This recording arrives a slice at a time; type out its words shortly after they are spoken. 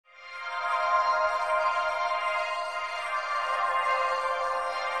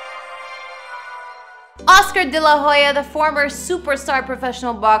Oscar De La Hoya, the former superstar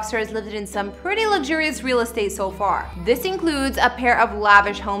professional boxer, has lived in some pretty luxurious real estate so far. This includes a pair of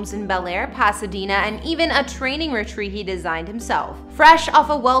lavish homes in Bel Air, Pasadena, and even a training retreat he designed himself. Fresh off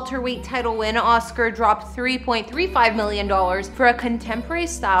a welterweight title win, Oscar dropped $3.35 million for a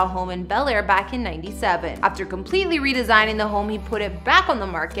contemporary-style home in Bel Air back in '97. After completely redesigning the home, he put it back on the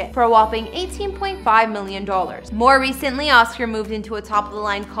market for a whopping $18.5 million. More recently, Oscar moved into a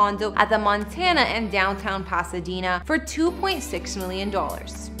top-of-the-line condo at the Montana and downtown Pasadena for $2.6 million.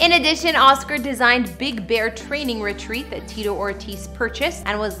 In addition, Oscar designed Bel Air training retreat that Tito Ortiz purchased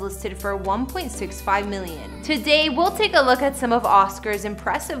and was listed for $1.65 million. Today, we'll take a look at some of Oscar's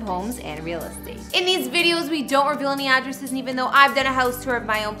impressive homes and real estate. In these videos, we don't reveal any addresses, and even though I've done a house tour of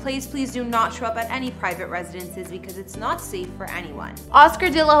my own place, please do not show up at any private residences because it's not safe for anyone. Oscar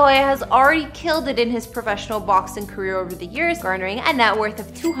De La Hoya has already killed it in his professional boxing career over the years, garnering a net worth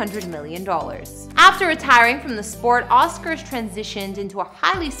of $200 million. After retiring from the sport, Oscar has transitioned into a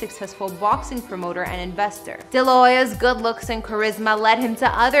highly successful boxing promoter and investor. De La Hoya's good looks and charisma led him to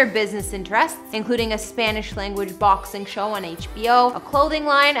other business interests, including a Spanish-language boxing show on HBO, a clothing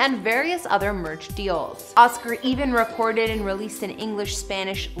line, and various other merch deals. Oscar even recorded and released an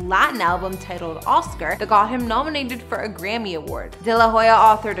English-Spanish Latin album titled Oscar that got him nominated for a Grammy Award. De La Hoya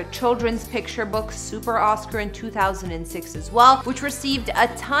authored a children's picture book, Super Oscar, in 2006 as well, which received a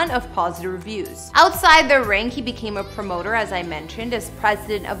ton of positive reviews. Outside the ring, he became a promoter, as I mentioned, as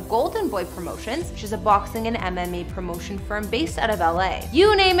president of Golden Boy Promotions, which is a boxing and MMA promotion firm based out of LA.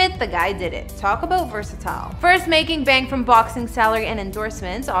 You name it, the guy did it. Talk about versatile. First making bank from boxing salary and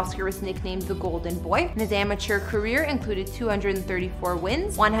endorsements, Oscar was nicknamed the Golden Boy, and his amateur career included 234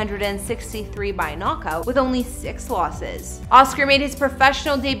 wins, 163 by knockout, with only 6 losses. Oscar made his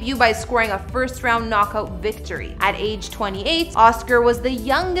professional debut by scoring a first-round knockout victory. At age 28, Oscar was the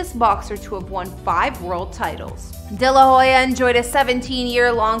youngest boxer to have won 5 world titles. De La Hoya enjoyed a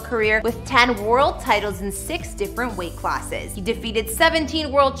 17-year-long career with 10 world titles in 6 different weight classes. He defeated 17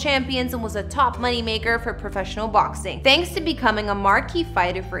 world champions and was a top moneymaker for professional boxing, thanks to becoming a marquee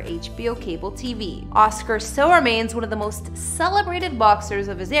fighter for HBO cable TV. Oscar still remains one of the most celebrated boxers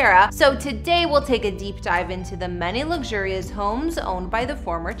of his era, so today we'll take a deep dive into the many luxurious homes owned by the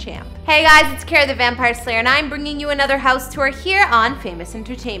former champ. Hey guys, it's Kara the Vampire Slayer, and I'm bringing you another house tour here on Famous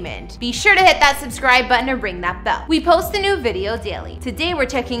Entertainment. Be sure to hit that subscribe button or ring that bell. We post a new video daily. Today we're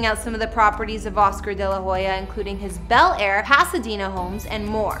checking out some of the properties of Oscar De La Hoya, including his Bel Air, Pasadena homes, and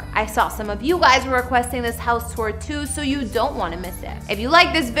more. I saw some of you guys were requesting this house tour too, so you don't want to miss it. If you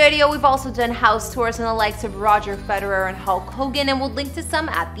like this video, we've also done house tours on the likes of Roger Federer and Hulk Hogan, and we'll link to some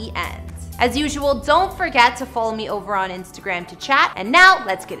at the end. As usual, don't forget to follow me over on Instagram to chat, and now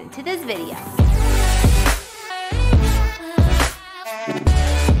let's get into this video.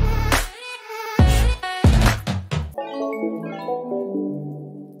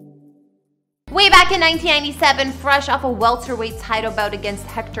 Way back in 1997, fresh off a welterweight title bout against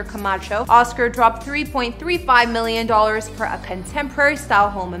Hector Camacho, Oscar dropped $3.35 million for a contemporary-style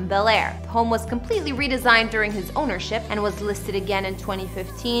home in Bel Air. The home was completely redesigned during his ownership and was listed again in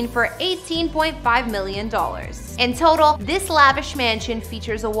 2015 for $18.5 million. In total, this lavish mansion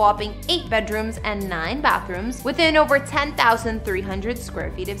features a whopping 8 bedrooms and 9 bathrooms within over 10,300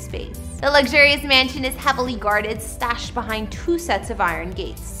 square feet of space. The luxurious mansion is heavily guarded, stashed behind 2 sets of iron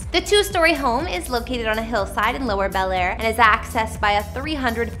gates. The 2-story home is located on a hillside in Lower Bel Air and is accessed by a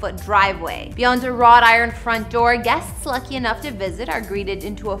 300-foot driveway. Beyond a wrought iron front door, guests lucky enough to visit are greeted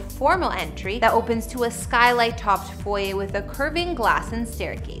into a formal entry that opens to a skylight-topped foyer with a curving glass and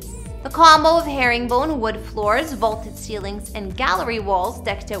staircase. The combo of herringbone wood floors, vaulted ceilings, and gallery walls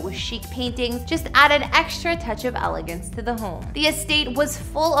decked out with chic paintings just added extra touch of elegance to the home. The estate was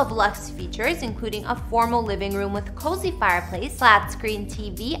full of luxe features, including a formal living room with cozy fireplace, flat-screen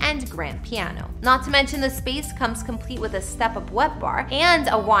TV, and grand piano. Not to mention the space comes complete with a step-up wet bar and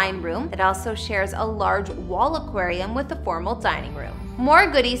a wine room that also shares a large wall aquarium with a formal dining room. More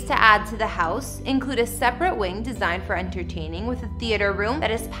goodies to add to the house include a separate wing designed for entertaining with a theater room that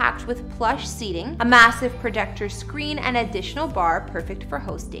is packed with plush seating, a massive projector screen, and additional bar perfect for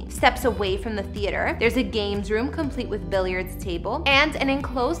hosting. Steps away from the theater, there's a games room complete with billiards table and an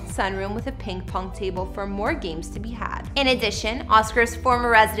enclosed sunroom with a ping pong table for more games to be had. In addition, Oscar's former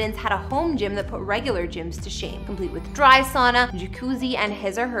residence had a home gym that put regular gyms to shame, complete with dry sauna, jacuzzi, and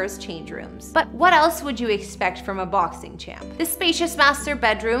his or hers change rooms. But what else would you expect from a boxing champ? The spacious master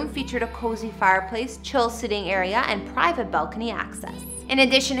bedroom featured a cozy fireplace, chill sitting area, and private balcony access. In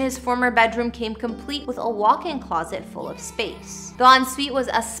addition, his former bedroom came complete with a walk-in closet full of space. The ensuite was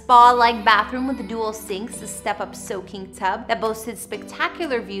a spa-like bathroom with dual sinks, a step-up soaking tub that boasted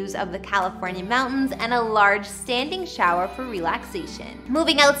spectacular views of the California mountains, and a large standing shower for relaxation.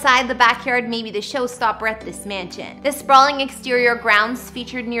 Moving outside, the backyard may be the showstopper at this mansion. The sprawling exterior grounds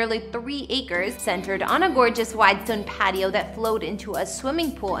featured nearly 3 acres, centered on a gorgeous wide stone patio that flowed into a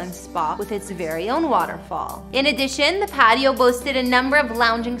swimming pool and spa with its very own waterfall. In addition, the patio boasted a number of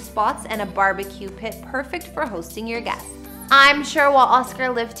lounging spots and a barbecue pit perfect for hosting your guests. I'm sure while Oscar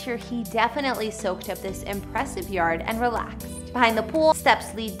lived here, he definitely soaked up this impressive yard and relaxed. Behind the pool,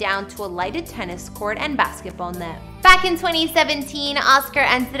 steps lead down to a lighted tennis court and basketball net. Back in 2017, Oscar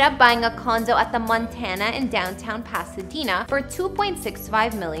ended up buying a condo at the Montana in downtown Pasadena for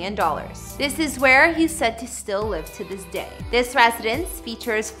 $2.65 million. This is where he's said to still live to this day. This residence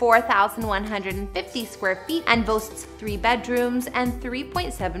features 4,150 square feet and boasts 3 bedrooms and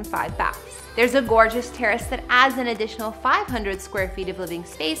 3.75 baths. There's a gorgeous terrace that adds an additional 500 square feet of living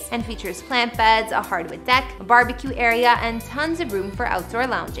space and features plant beds, a hardwood deck, a barbecue area, and tons of room for outdoor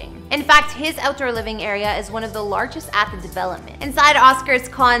lounging. In fact, his outdoor living area is one of the largest at the development. Inside Oscar's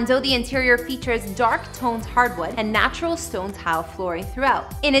condo, the interior features dark toned hardwood and natural stone tile flooring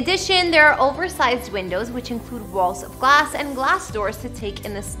throughout. In addition, there are oversized windows which include walls of glass and glass doors to take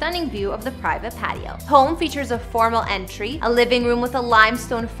in the stunning view of the private patio. The home features a formal entry, a living room with a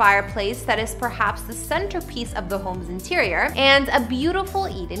limestone fireplace that is perhaps the centerpiece of the home's interior, and a beautiful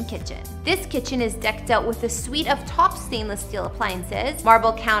eat-in kitchen. This kitchen is decked out with a suite of top stainless steel appliances,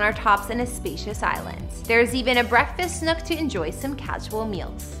 marble countertops, and a spacious island. There's even a breakfast nook to enjoy some casual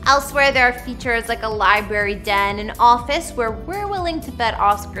meals. Elsewhere, there are features like a library den, an office where we're willing to bet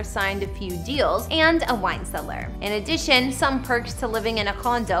Oscar signed a few deals, and a wine cellar. In addition, some perks to living in a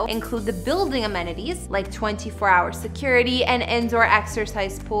condo include the building amenities like 24-hour security, an indoor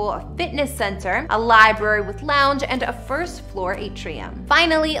exercise pool, a fitness center, a library with lounge, and a first-floor atrium.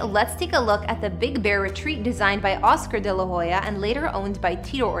 Finally, let's take a look at the Bel Air retreat designed by Oscar De La Hoya and later owned by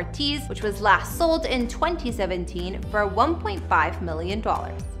Tito Ortiz, which was last sold in 2017 for $1.5 million.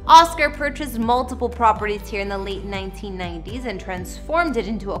 Oscar purchased multiple properties here in the late 1990s and transformed it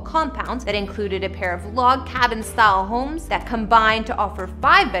into a compound that included a pair of log cabin-style homes that combined to offer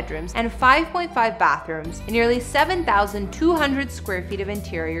 5 bedrooms and 5.5 bathrooms and nearly 7,200 square feet of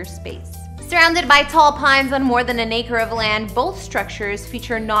interior space. Surrounded by tall pines on more than an acre of land, both structures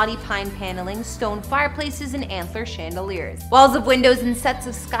feature knotty pine paneling, stone fireplaces, and antler chandeliers. Walls of windows and sets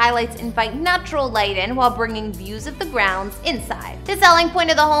of skylights invite natural light in while bringing views of the grounds inside. The selling point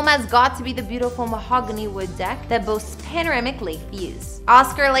of the home has got to be the beautiful mahogany wood deck that boasts panoramic lake views.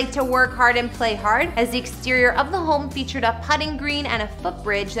 Oscar liked to work hard and play hard, as the exterior of the home featured a putting green and a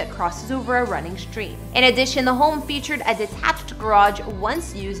footbridge that crosses over a running stream. In addition, the home featured a detached garage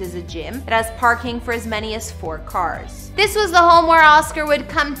once used as a gym that has parking for as many as 4 cars. This was the home where Oscar would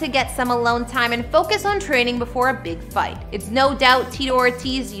come to get some alone time and focus on training before a big fight. It's no doubt Tito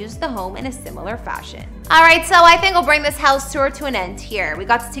Ortiz used the home in a similar fashion. Alright, so I think we'll bring this house tour to an end here. We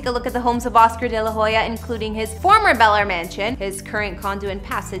got to take a look at the homes of Oscar De La Hoya, including his former Bel Air mansion, his current condo in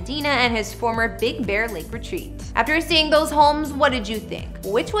Pasadena, and his former Bel Air Lake retreat. After seeing those homes, what did you think?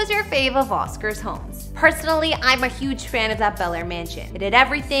 Which was your fave of Oscar's homes? Personally, I'm a huge fan of that Bel Air mansion. It did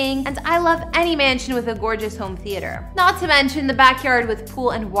everything, and I love any mansion with a gorgeous home theater. Not to mention the backyard with pool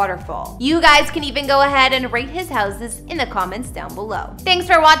and waterfall. You guys can even go ahead and rate his houses in the comments down below. Thanks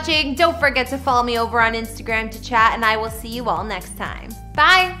for watching. Don't forget to follow me over on Instagram to chat, and I will see you all next time.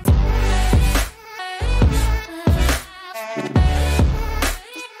 Bye!